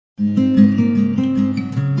Today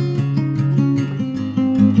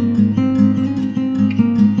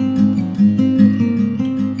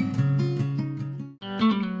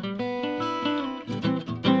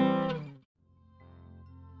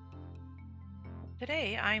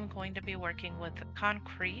I'm going to be working with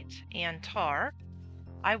concrete and tar.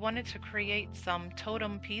 I wanted to create some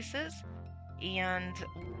totem pieces and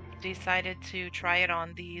decided to try it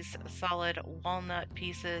on these solid walnut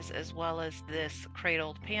pieces as well as this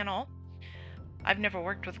cradled panel. I've never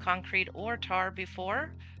worked with concrete or tar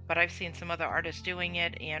before, but I've seen some other artists doing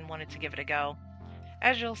it and wanted to give it a go.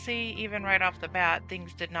 As you'll see, even right off the bat,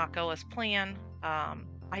 things did not go as planned.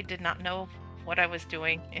 I did not know what I was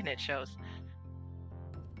doing, and it shows.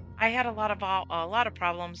 I had a lot of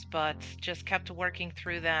problems, but just kept working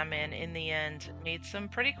through them, and in the end made some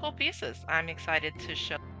pretty cool pieces I'm excited to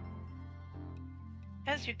show.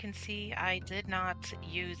 As you can see, I did not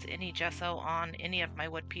use any gesso on any of my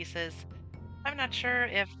wood pieces. I'm not sure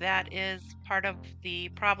if that is part of the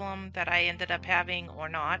problem that I ended up having or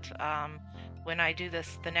not. When I do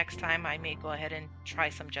this the next time, I may go ahead and try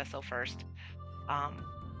some gesso first. Um,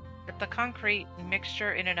 but the concrete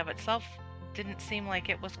mixture in and of itself didn't seem like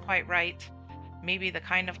it was quite right. Maybe the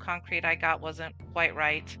kind of concrete I got wasn't quite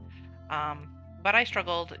right. But I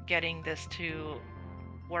struggled getting this to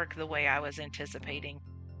work the way I was anticipating.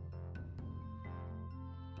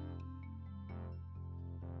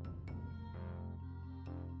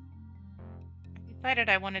 I decided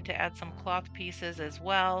I wanted to add some cloth pieces as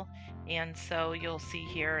well. And so you'll see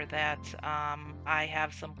here that I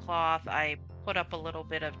have some cloth. I put up a little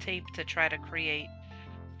bit of tape to try to create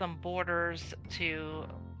some borders to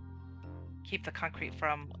keep the concrete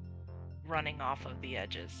from running off of the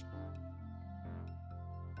edges.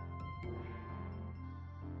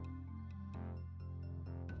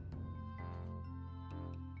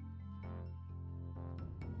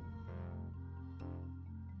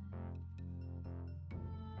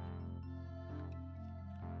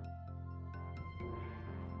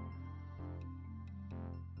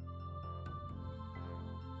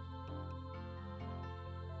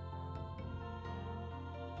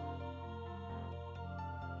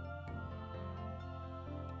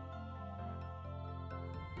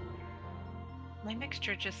 My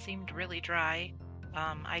mixture just seemed really dry.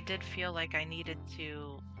 I did feel like I needed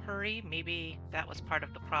to hurry. Maybe that was part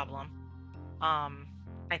of the problem. Um,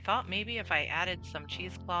 I thought maybe if I added some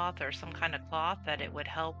cheesecloth or some kind of cloth that it would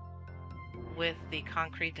help with the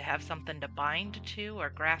concrete to have something to bind to or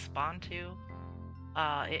grasp onto.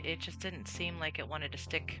 It just didn't seem like it wanted to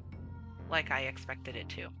stick like I expected it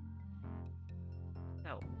to.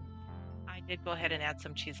 So I did go ahead and add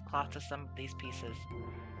some cheesecloth to some of these pieces.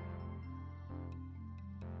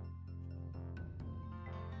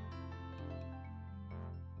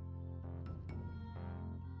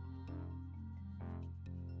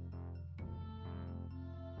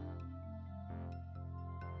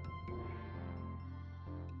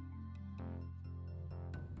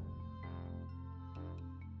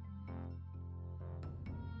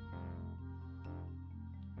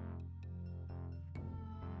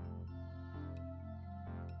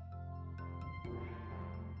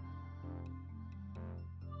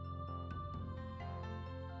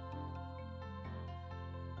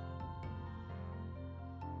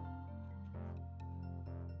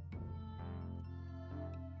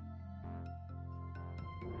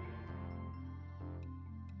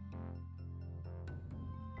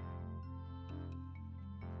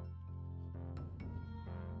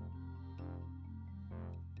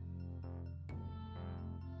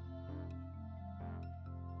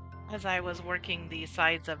 As I was working the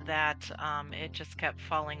sides of that, it just kept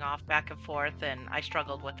falling off back and forth, and I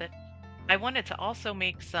struggled with it. I wanted to also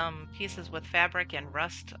make some pieces with fabric and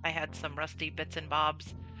rust. I had some rusty bits and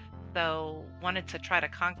bobs, so wanted to try to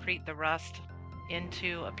concrete the rust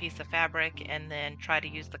into a piece of fabric and then try to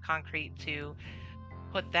use the concrete to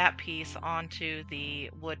put that piece onto the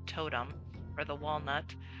wood totem or the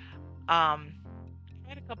walnut.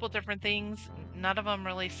 Tried a couple different things. None of them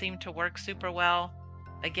really seemed to work super well.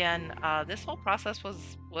 Again, this whole process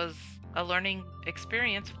was a learning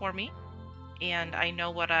experience for me, and I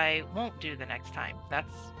know what I won't do the next time.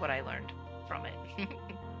 That's what I learned from it.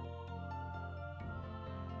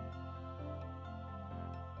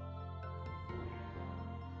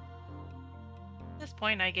 At this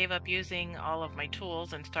point, I gave up using all of my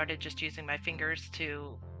tools and started just using my fingers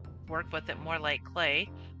to work with it more like clay,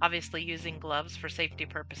 obviously using gloves for safety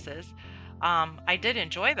purposes. I did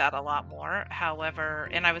enjoy that a lot more, however,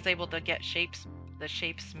 and I was able to get the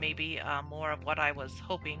shapes maybe more of what I was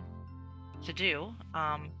hoping to do.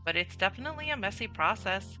 But it's definitely a messy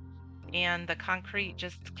process. and the concrete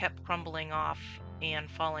just kept crumbling off and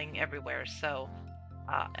falling everywhere. So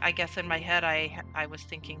I guess in my head, I was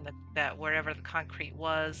thinking that wherever the concrete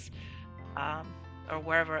was, um, or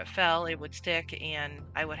wherever it fell, it would stick, and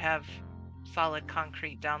I would have solid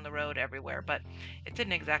concrete down the road everywhere. But it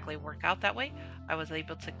didn't exactly work out that way. I was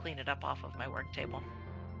able to clean it up off of my work table.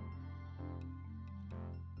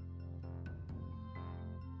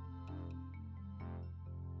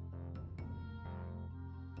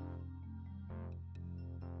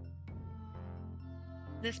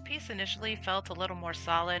 This piece initially felt a little more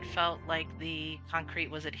solid, felt like the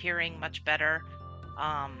concrete was adhering much better.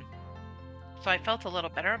 Um, so I felt a little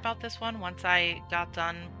better about this one once I got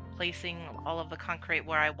done placing all of the concrete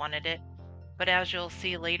where I wanted it. But as you'll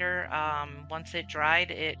see later, once it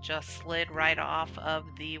dried, it just slid right off of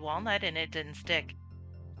the walnut and it didn't stick.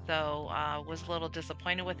 So was a little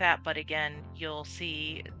disappointed with that. But again, you'll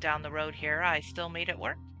see down the road here, I still made it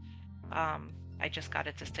work. I just got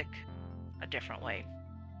it to stick a different way.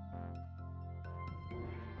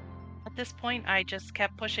 At this point, I just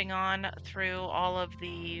kept pushing on through all of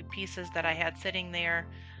the pieces that I had sitting there.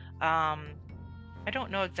 Um, I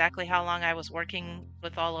don't know exactly how long I was working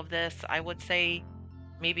with all of this. I would say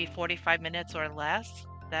maybe 45 minutes or less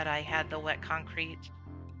that I had the wet concrete.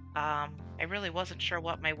 I really wasn't sure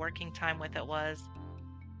what my working time with it was.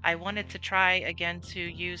 I wanted to try again to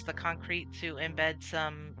use the concrete to embed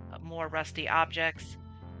some more rusty objects,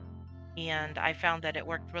 and I found that it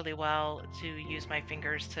worked really well to use my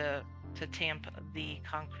fingers to tamp the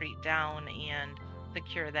concrete down and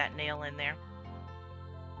secure that nail in there.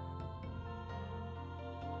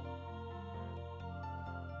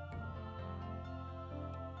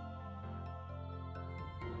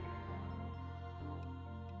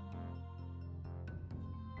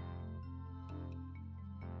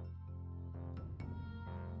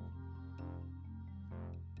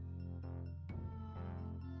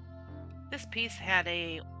 This piece had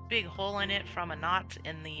a big hole in it from a knot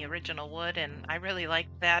in the original wood, and I really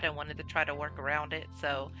liked that and wanted to try to work around it.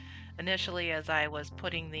 So initially, as I was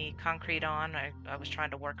putting the concrete on, I was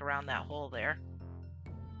trying to work around that hole there.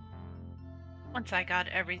 Once I got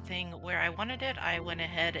everything where I wanted it, I went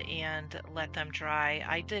ahead and let them dry.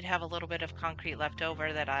 I did have a little bit of concrete left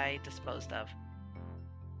over that I disposed of.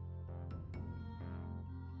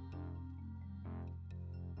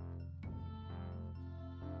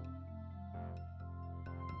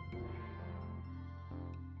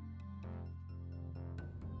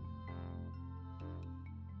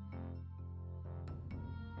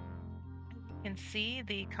 You can see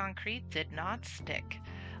the concrete did not stick.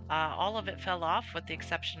 All of it fell off with the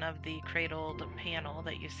exception of the cradled panel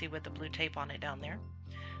that you see with the blue tape on it down there.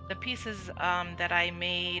 The pieces that I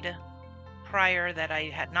made prior that I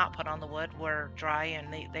had not put on the wood were dry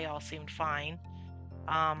and they all seemed fine,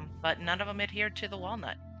 but none of them adhered to the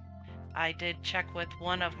walnut. I did check with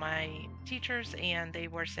one of my teachers and they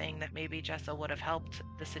were saying that maybe gesso would have helped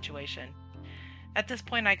the situation. At this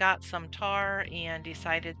point, I got some tar and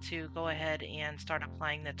decided to go ahead and start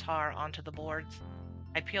applying the tar onto the boards.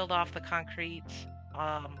 I peeled off the concrete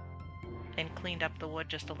um, and cleaned up the wood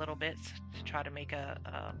just a little bit to try to make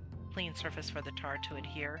a clean surface for the tar to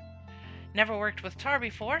adhere. Never worked with tar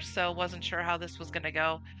before, so wasn't sure how this was going to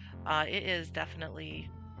go. It is definitely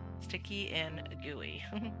sticky and gooey.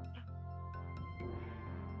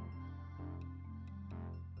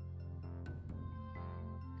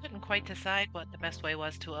 Couldn't quite decide what the best way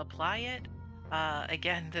was to apply it.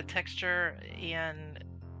 Again, the texture and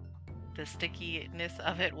the stickiness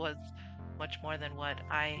of it was much more than what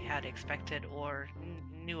I had expected or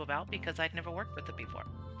knew about because I'd never worked with it before.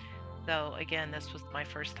 So again, this was my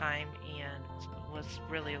first time and was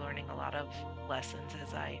really learning a lot of lessons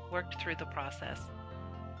as I worked through the process.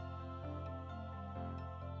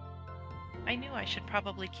 I knew I should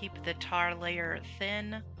probably keep the tar layer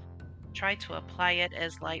thin, try to apply it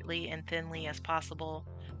as lightly and thinly as possible.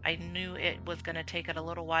 I knew it was going to take it a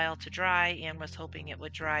little while to dry and was hoping it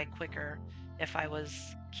would dry quicker if I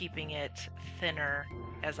was keeping it thinner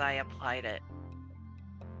as I applied it.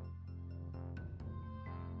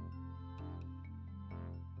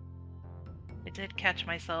 I did catch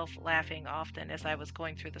myself laughing often as I was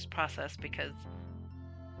going through this process because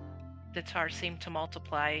the tar seemed to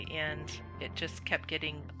multiply and it just kept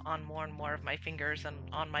getting on more and more of my fingers and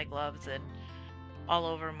on my gloves and all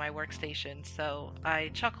over my workstation. So I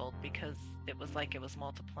chuckled because it was like it was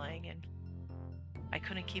multiplying and I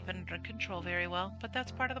couldn't keep it under control very well, but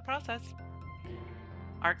that's part of the process.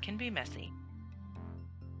 Art can be messy.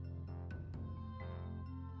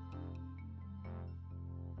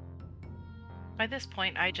 By this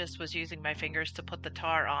point, I just was using my fingers to put the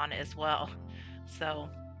tar on as well. So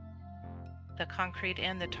The concrete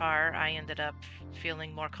and the tar, I ended up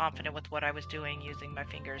feeling more confident with what I was doing using my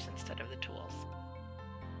fingers instead of the tools.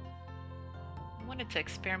 I wanted to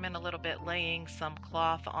experiment a little bit laying some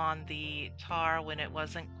cloth on the tar when it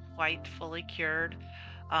wasn't quite fully cured.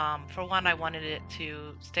 For one, I wanted it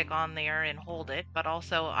to stick on there and hold it, but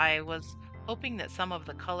also I was hoping that some of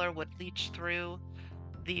the color would leach through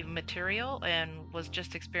the material and was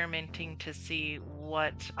just experimenting to see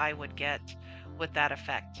what I would get with that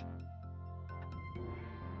effect.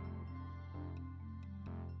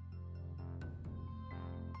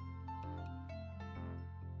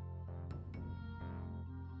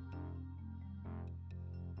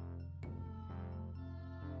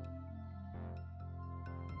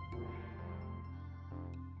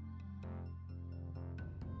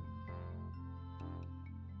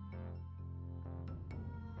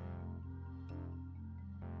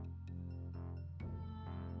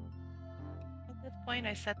 At this point,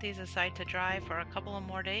 I set these aside to dry for a couple of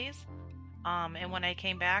more days. And when I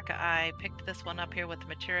came back, I picked this one up here with the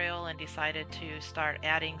material and decided to start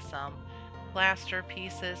adding some plaster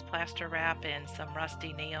pieces, plaster wrap, and some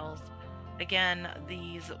rusty nails. Again,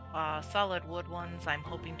 these solid wood ones, I'm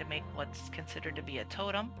hoping to make what's considered to be a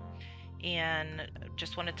totem, and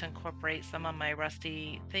just wanted to incorporate some of my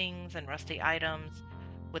rusty things and rusty items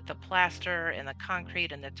with the plaster and the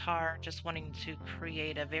concrete and the tar, just wanting to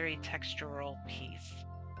create a very textural piece.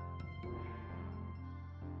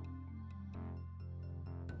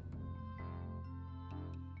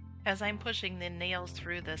 As I'm pushing the nails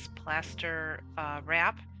through this plaster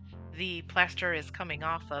wrap, the plaster is coming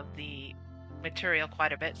off of the material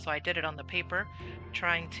quite a bit, so I did it on the paper,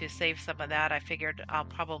 trying to save some of that. I figured I'll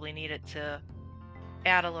probably need it to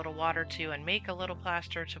add a little water to and make a little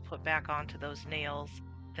plaster to put back onto those nails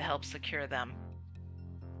to help secure them.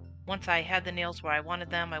 Once I had the nails where I wanted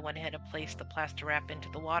them, I went ahead and placed the plaster wrap into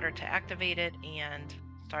the water to activate it and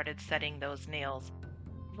started setting those nails.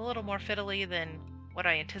 A little more fiddly than what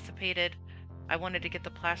I anticipated. I wanted to get the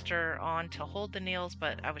plaster on to hold the nails,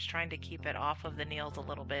 but I was trying to keep it off of the nails a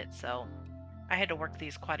little bit, so I had to work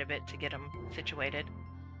these quite a bit to get them situated.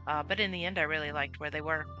 But in the end, I really liked where they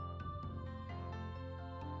were.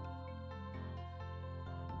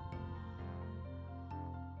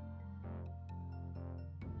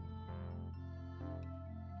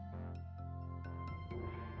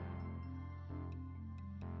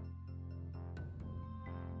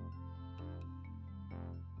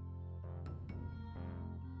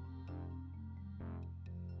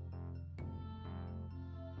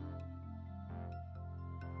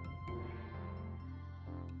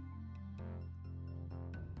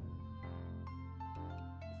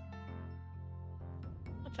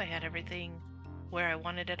 Once I had everything where I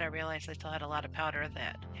wanted it, I realized I still had a lot of powder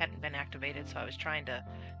that hadn't been activated, so I was trying to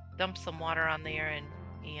dump some water on there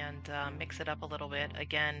and mix it up a little bit.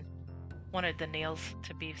 Again, wanted the nails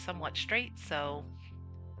to be somewhat straight, so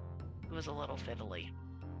it was a little fiddly,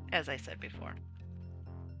 as I said before.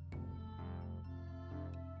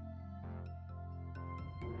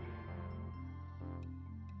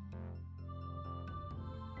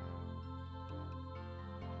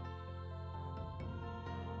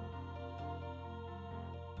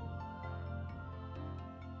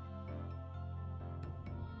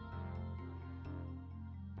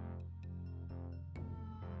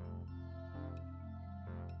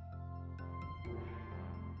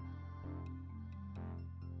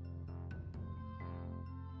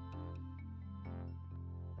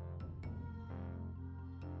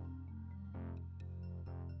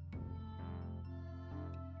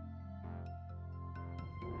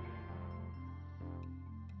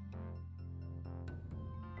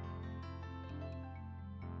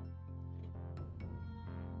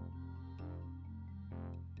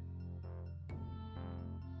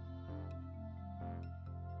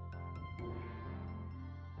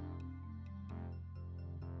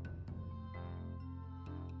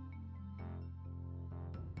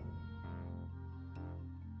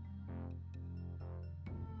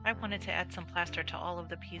 I wanted to add some plaster to all of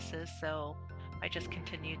the pieces, so I just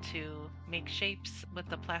continued to make shapes with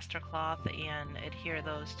the plaster cloth and adhere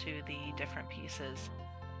those to the different pieces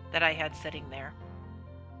that I had sitting there.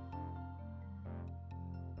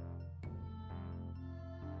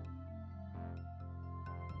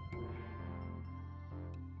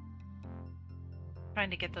 Trying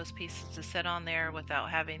to get those pieces to sit on there without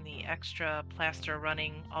having the extra plaster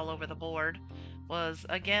running all over the board was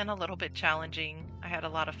again a little bit challenging. I had a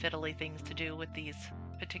lot of fiddly things to do with these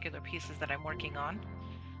particular pieces that I'm working on.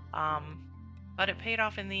 Um, but it paid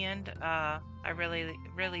off in the end. I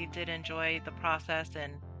really did enjoy the process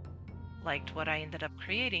and liked what I ended up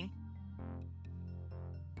creating.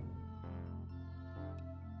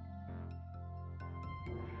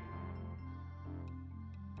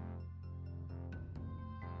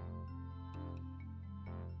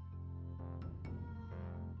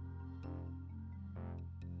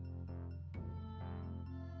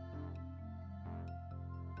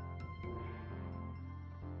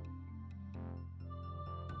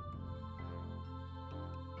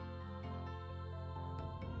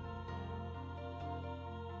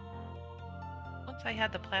 Once I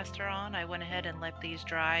had the plaster on, I went ahead and let these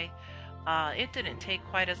dry. It didn't take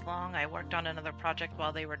quite as long. I worked on another project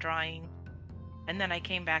while they were drying, and then I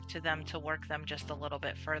came back to them to work them just a little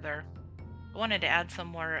bit further. I wanted to add some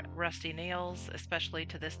more rusty nails, especially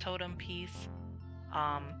to this totem piece,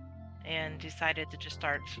 um, and decided to just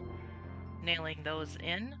start nailing those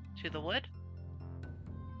in to the wood.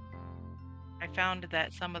 I found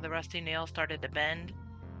that some of the rusty nails started to bend,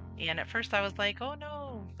 and at first I was like, oh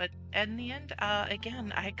no, but in the end,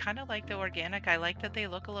 again, I kind of like the organic. I like that they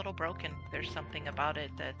look a little broken. There's something about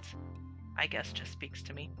it that I guess just speaks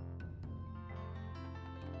to me.